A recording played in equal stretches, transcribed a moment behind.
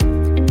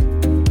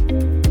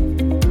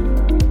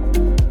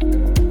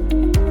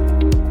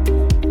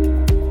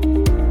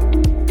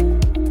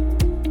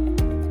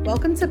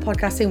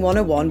Podcasting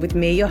 101 with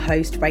me, your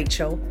host,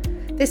 Rachel.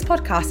 This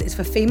podcast is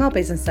for female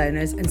business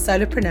owners and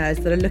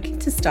solopreneurs that are looking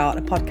to start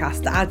a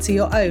podcast that adds to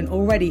your own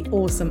already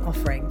awesome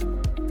offering.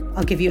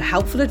 I'll give you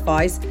helpful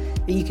advice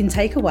that you can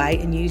take away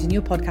and use in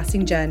your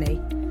podcasting journey.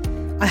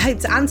 I hope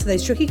to answer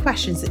those tricky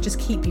questions that just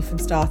keep you from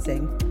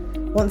starting.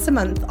 Once a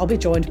month, I'll be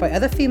joined by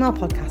other female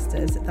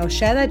podcasters. They'll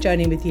share their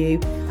journey with you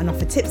and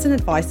offer tips and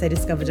advice they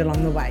discovered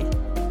along the way.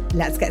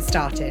 Let's get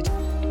started.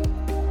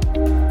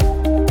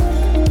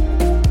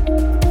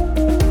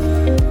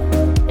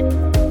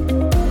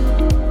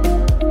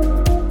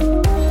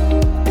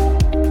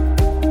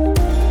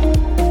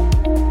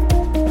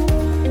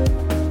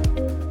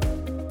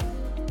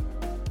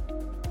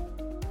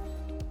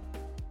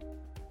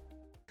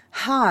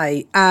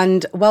 Hi,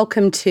 and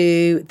welcome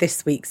to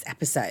this week's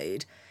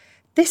episode.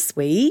 This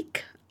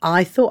week,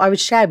 I thought I would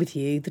share with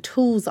you the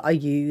tools that I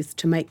use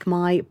to make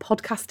my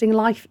podcasting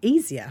life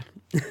easier.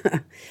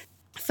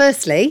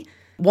 Firstly,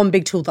 one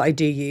big tool that I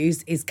do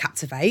use is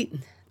Captivate.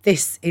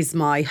 This is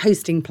my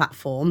hosting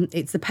platform.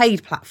 It's a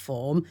paid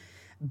platform,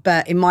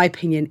 but in my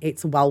opinion,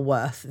 it's well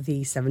worth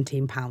the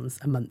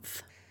 £17 a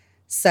month.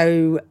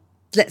 So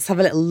let's have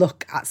a little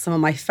look at some of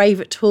my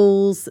favourite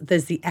tools.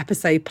 There's the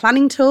episode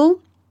planning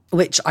tool,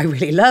 which I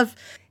really love.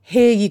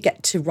 Here you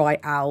get to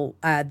write out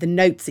the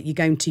notes that you're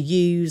going to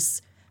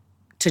use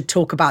to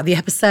talk about the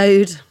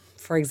episode.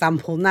 For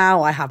example,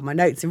 now I have my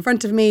notes in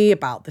front of me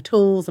about the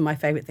tools and my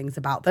favourite things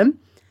about them.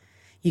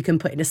 You can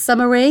put in a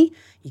summary,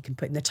 you can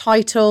put in the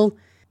title,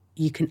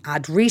 you can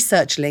add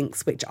research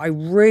links, which I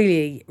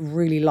really,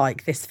 really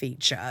like this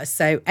feature.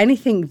 So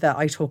anything that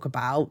I talk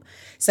about,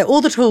 so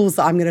all the tools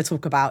that I'm going to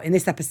talk about in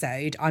this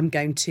episode, I'm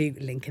going to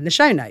link in the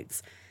show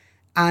notes.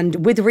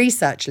 And with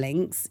research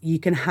links, you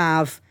can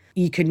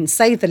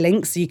save the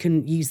links so you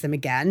can use them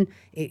again.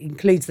 It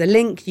includes the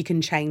link, you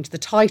can change the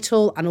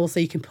title, and also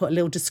you can put a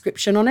little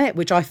description on it,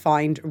 which I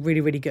find really,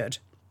 really good.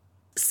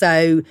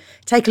 So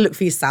take a look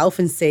for yourself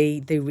and see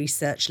the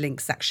research link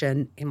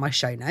section in my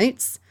show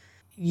notes.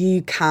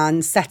 You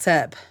can set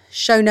up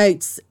show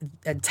notes,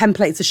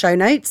 templates of show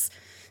notes,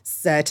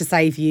 so to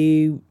save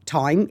you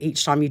time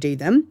each time you do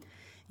them.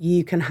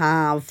 You can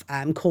have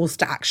calls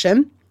to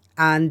action,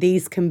 and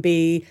these can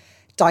be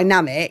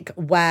dynamic,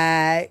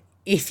 where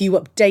if you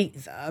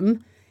update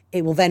them,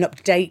 it will then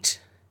update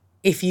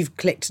if you've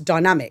clicked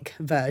dynamic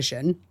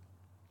version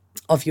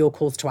of your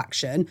calls to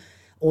action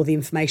or the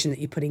information that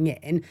you're putting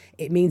in.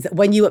 It means that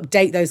when you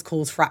update those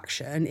calls for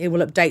action, it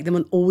will update them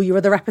on all your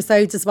other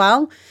episodes as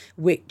well,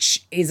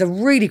 which is a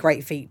really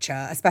great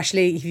feature,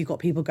 especially if you've got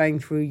people going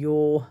through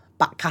your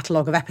back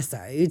catalogue of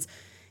episodes.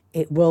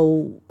 It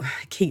will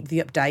keep the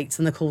updates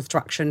and the calls to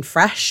action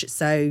fresh,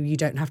 so you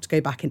don't have to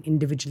go back and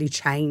individually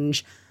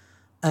change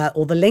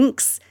all the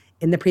links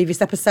in the previous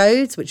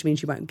episodes, which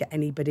means you won't get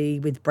anybody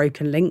with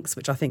broken links,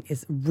 which I think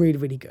is really,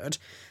 really good,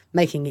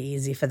 making it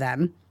easy for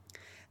them.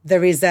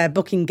 There is a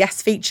booking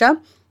guest feature.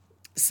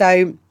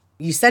 So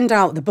you send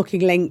out the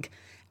booking link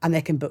and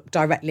they can book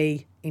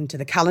directly into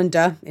the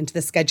calendar, into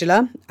the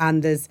scheduler.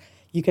 And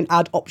you can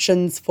add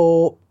options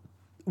for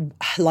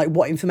like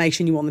what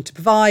information you want them to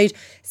provide.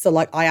 So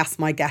like I asked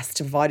my guests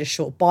to provide a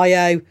short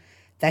bio,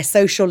 their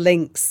social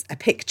links, a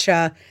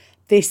picture.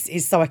 This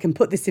is so I can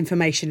put this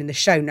information in the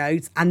show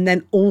notes and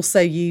then also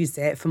use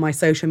it for my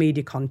social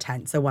media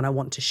content. So when I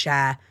want to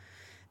share,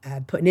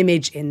 put an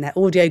image in their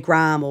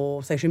audiogram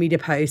or social media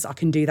post, I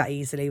can do that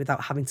easily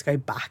without having to go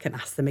back and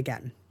ask them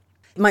again.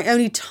 My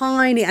only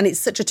tiny, and it's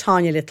such a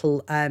tiny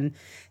little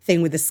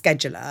thing with the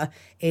scheduler,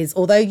 is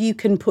although you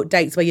can put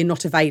dates where you're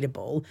not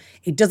available,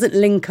 it doesn't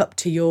link up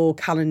to your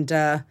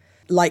calendar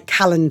like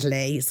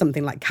Calendly,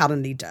 something like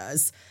Calendly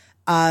does.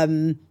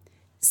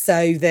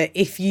 So that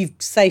if you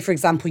say, for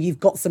example,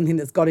 you've got something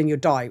that's got in your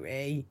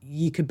diary,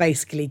 you could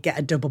basically get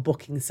a double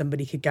booking,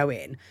 somebody could go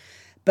in.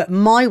 But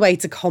my way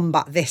to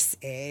combat this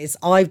is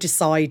I've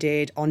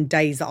decided on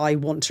days that I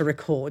want to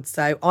record.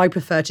 So I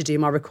prefer to do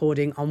my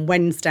recording on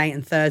Wednesday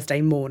and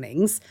Thursday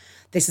mornings.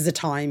 This is a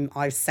time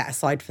I've set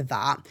aside for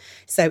that.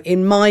 So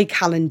in my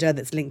calendar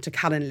that's linked to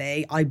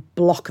Calendly, I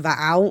block that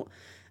out.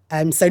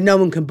 So no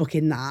one can book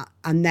in that.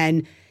 And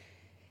then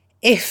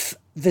if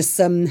there's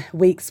some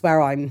weeks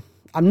where I'm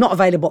not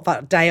available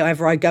that day,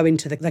 however, I go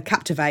into the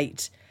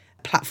Captivate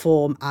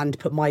platform and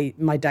put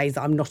my days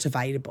that I'm not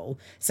available.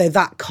 So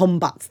that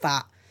combats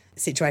that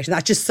situation.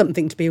 That's just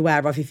something to be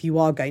aware of if you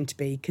are going to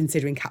be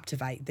considering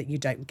Captivate, that you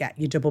don't get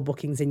your double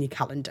bookings in your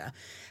calendar.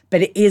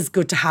 But it is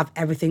good to have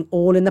everything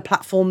all in the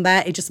platform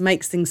there. It just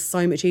makes things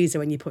so much easier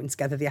when you're putting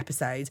together the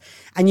episodes.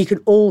 And you can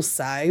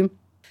also...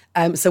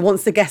 so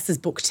once the guest is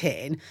booked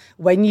in,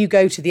 when you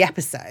go to the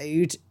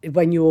episode,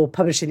 when you're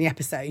publishing the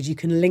episode, you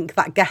can link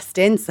that guest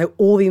in. So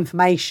all the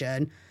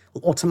information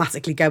will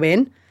automatically go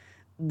in,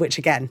 which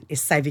again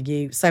is saving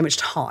you so much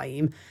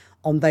time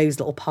on those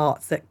little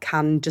parts that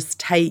can just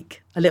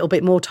take a little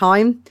bit more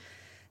time.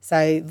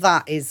 So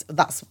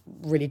that's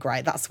really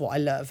great. That's what I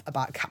love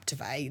about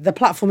Captivate. The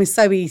platform is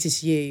so easy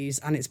to use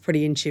and it's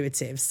pretty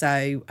intuitive.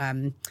 So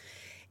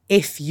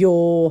if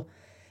you're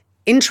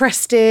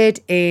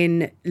interested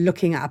in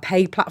looking at a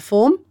paid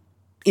platform,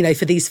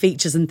 for these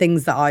features and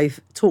things that I've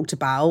talked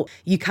about,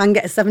 you can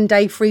get a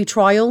 7-day free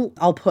trial.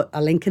 I'll put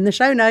a link in the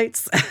show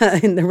notes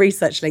in the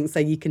research link so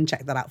you can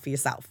check that out for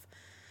yourself.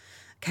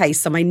 Okay,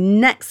 so my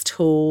next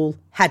tool,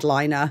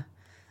 Headliner.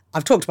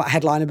 I've talked about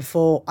Headliner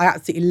before. I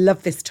absolutely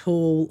love this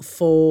tool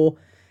for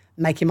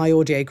making my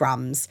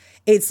audiograms.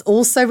 It's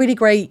also really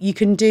great. You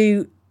can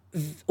do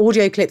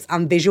audio clips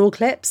and visual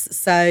clips.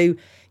 So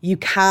you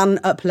can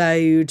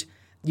upload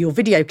your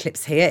video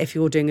clips here if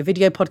you're doing a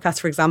video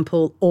podcast, for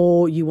example,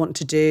 or you want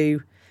to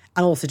do,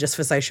 and also just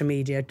for social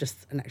media,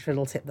 just an extra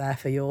little tip there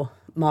for your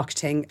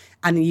marketing,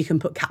 and you can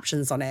put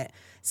captions on it.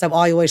 So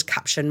I always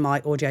caption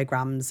my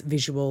audiograms,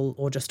 visual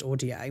or just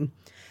audio.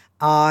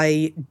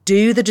 I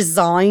do the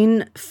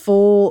design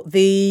for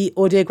the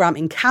audiogram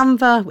in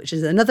Canva, which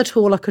is another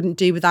tool I couldn't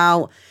do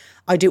without.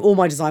 I do all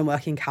my design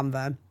work in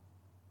Canva.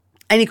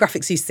 Any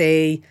graphics you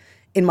see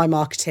in my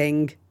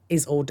marketing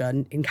is all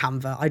done in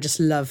Canva. I just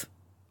love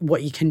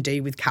what you can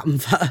do with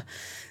Canva.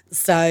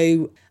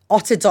 So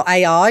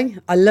Otter.ai,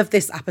 I love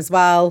this app as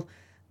well.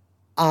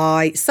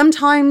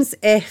 Sometimes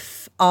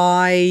if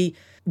I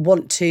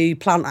want to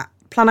plan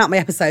out my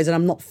episodes and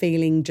I'm not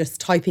feeling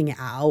just typing it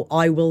out,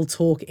 I will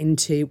talk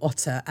into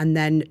Otter and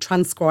then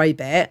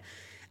transcribe it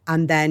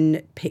and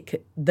then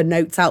pick the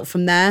notes out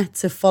from there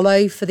to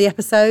follow for the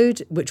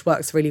episode, which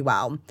works really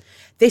well.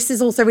 This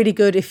is also really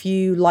good if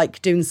you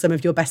like doing some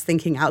of your best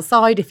thinking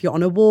outside. If you're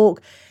on a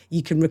walk,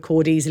 you can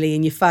record easily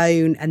in your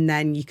phone and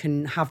then you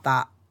can have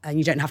that and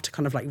you don't have to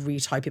kind of like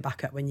retype it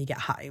back up when you get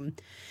home.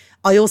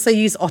 I also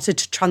use Otter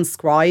to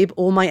transcribe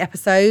all my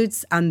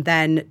episodes and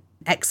then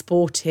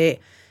export it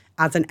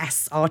as an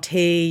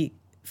SRT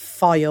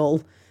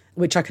file,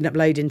 which I can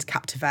upload into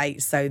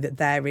Captivate so that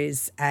there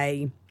is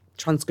a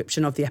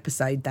transcription of the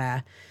episode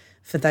there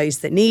for those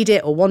that need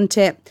it or want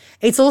it.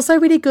 It's also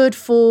really good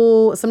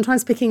for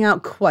sometimes picking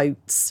out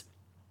quotes.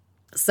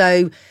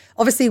 So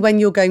obviously when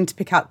you're going to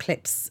pick out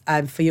clips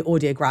for your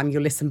audiogram,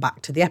 you'll listen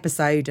back to the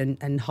episode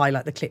and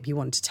highlight the clip you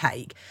want to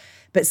take.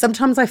 But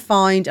sometimes I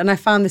find, and I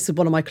found this with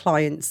one of my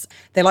clients,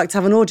 they like to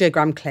have an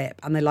audiogram clip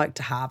and they like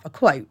to have a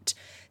quote.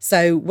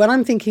 So when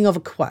I'm thinking of a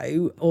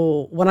quote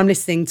or when I'm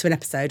listening to an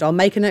episode, I'll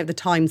make a note of the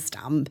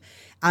timestamp.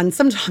 And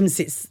sometimes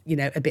it's,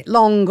 a bit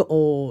long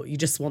or you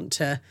just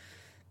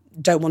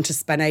don't want to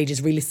spend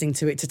ages re-listening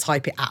to it to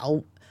type it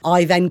out.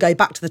 I then go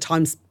back to the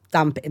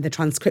timestamp in the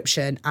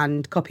transcription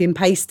and copy and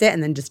paste it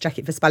and then just check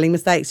it for spelling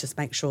mistakes, just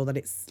make sure that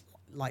it's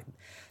like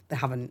they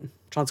haven't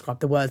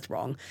transcribed the words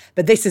wrong.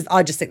 But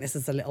I just think this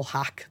is a little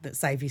hack that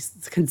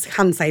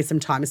can save some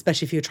time,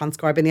 especially if you're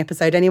transcribing the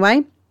episode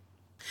anyway.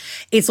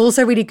 It's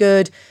also really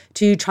good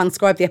to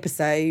transcribe the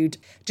episode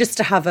just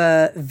to have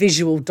a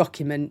visual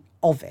document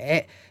of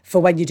it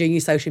for when you're doing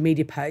your social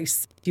media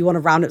posts. If you want to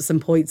round up some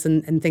points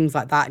and things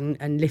like that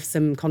and lift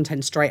some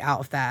content straight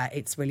out of there,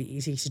 it's really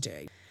easy to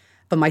do.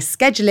 For my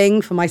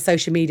scheduling, for my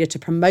social media to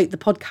promote the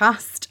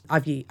podcast,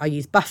 I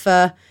use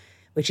Buffer,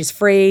 which is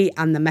free,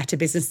 and the Meta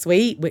Business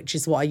Suite, which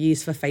is what I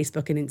use for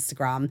Facebook and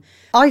Instagram.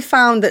 I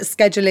found that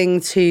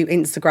scheduling to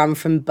Instagram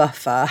from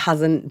Buffer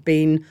hasn't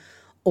been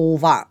all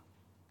that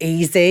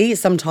easy.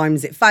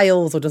 Sometimes it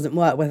fails or doesn't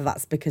work, whether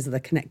that's because of the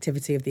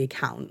connectivity of the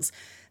accounts.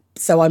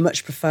 So I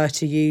much prefer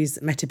to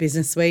use Meta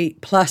Business Suite.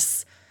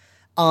 Plus,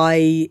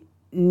 I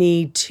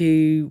want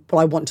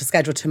to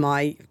schedule to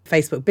my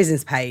Facebook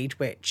business page,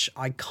 which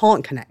I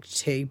can't connect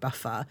to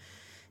Buffer.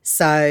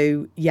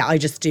 So yeah, I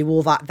just do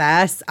all that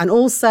there. And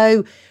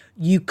also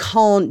you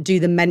can't do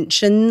the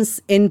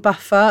mentions in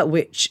Buffer,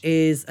 which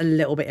is a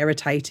little bit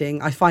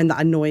irritating. I find that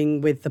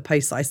annoying with the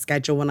posts I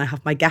schedule when I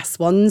have my guest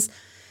ones.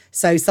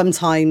 So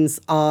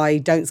sometimes I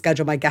don't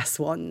schedule my guest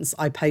ones.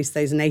 I post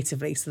those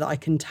natively so that I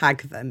can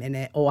tag them in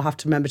it, or have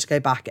to remember to go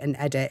back and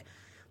edit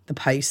the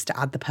post to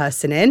add the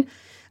person in.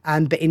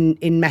 But in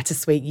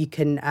MetaSuite, you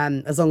can,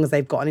 as long as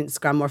they've got an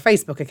Instagram or a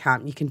Facebook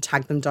account, you can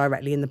tag them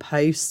directly in the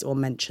post or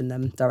mention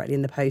them directly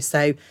in the post.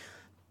 So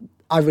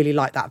I really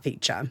like that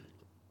feature.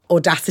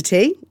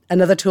 Audacity,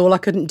 another tool I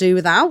couldn't do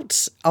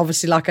without.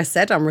 Obviously, like I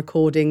said, I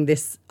record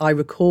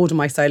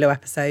my solo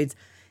episodes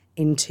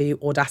into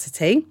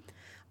Audacity.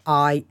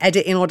 I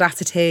edit in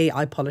Audacity.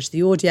 I polish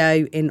the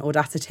audio in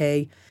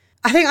Audacity.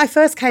 I think I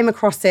first came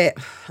across it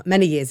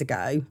many years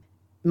ago.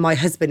 My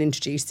husband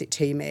introduced it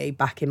to me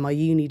back in my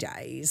uni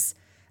days.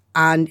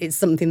 And it's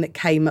something that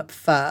came up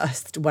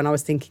first when I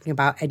was thinking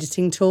about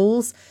editing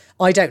tools.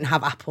 I don't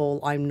have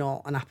Apple. I'm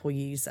not an Apple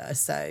user.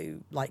 So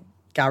like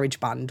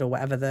GarageBand or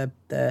whatever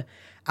the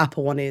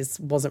Apple one is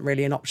wasn't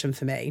really an option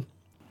for me.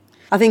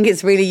 I think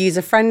it's really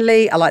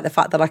user-friendly. I like the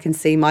fact that I can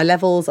see my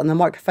levels on the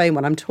microphone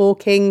when I'm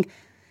talking.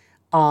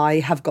 I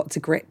have got to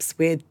grips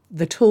with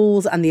the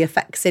tools and the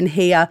effects in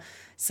here.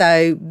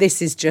 So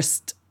this is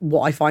just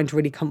what I find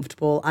really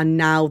comfortable. And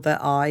now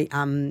that I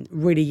am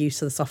really used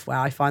to the software,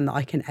 I find that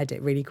I can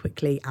edit really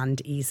quickly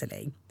and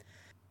easily.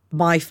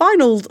 My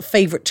final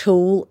favourite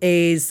tool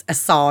is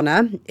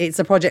Asana. It's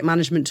a project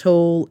management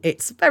tool.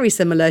 It's very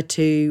similar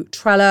to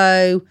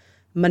Trello,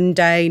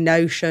 Monday,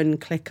 Notion,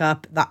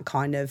 ClickUp, that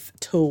kind of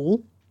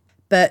tool.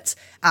 But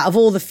out of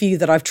all the few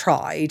that I've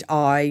tried,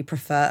 I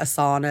prefer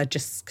Asana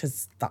just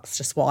because that's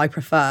just what I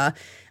prefer.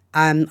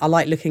 I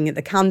like looking at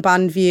the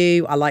Kanban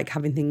view. I like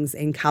having things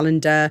in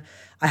calendar.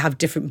 I have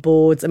different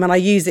boards. I mean, I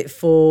use it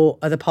for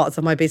other parts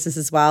of my business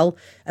as well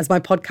as my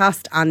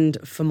podcast and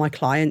for my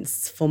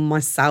clients, for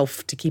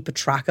myself to keep a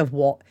track of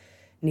what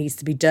needs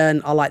to be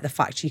done. I like the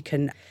fact you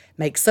can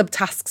make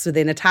subtasks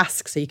within a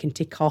task so you can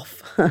tick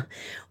off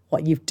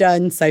what you've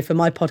done. So for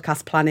my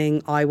podcast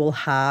planning, I will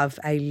have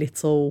a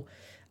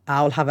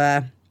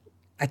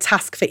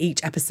task for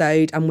each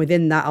episode. And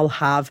within that, I'll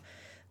have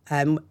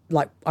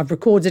I've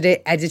recorded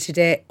it, edited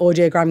it,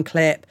 audiogram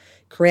clip,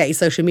 create a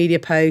social media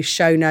post,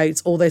 show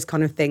notes, all those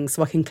kind of things.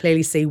 So I can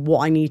clearly see what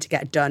I need to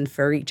get done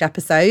for each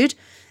episode.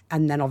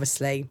 And then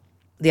obviously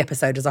the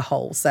episode as a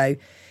whole. So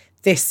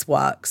this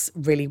works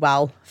really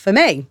well for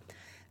me.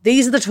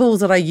 These are the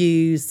tools that I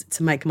use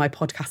to make my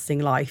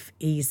podcasting life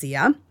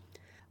easier.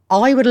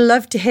 I would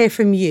love to hear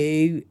from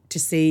you to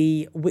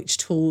see which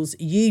tools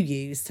you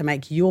use to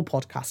make your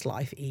podcast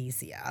life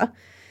easier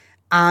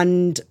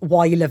and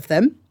why you love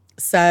them.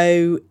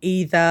 So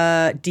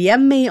either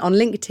DM me on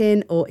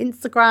LinkedIn or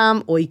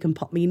Instagram, or you can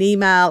pop me an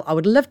email. I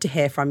would love to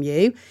hear from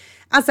you.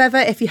 As ever,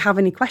 if you have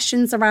any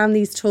questions around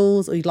these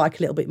tools or you'd like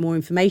a little bit more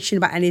information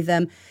about any of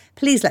them,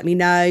 please let me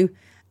know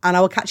and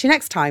I will catch you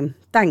next time.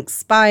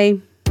 Thanks.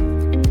 Bye.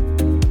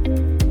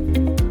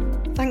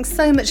 Thanks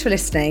so much for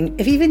listening.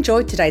 If you've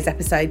enjoyed today's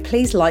episode,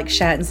 please like,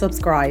 share and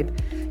subscribe.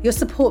 Your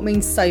support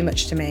means so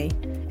much to me.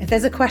 If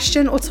there's a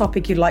question or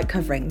topic you'd like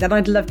covering, then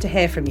I'd love to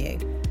hear from you.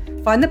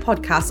 Find the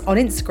podcast on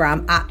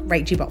Instagram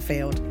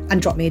 @RachelBotfield and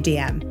drop me a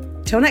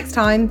DM. Till next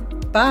time,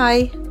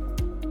 bye.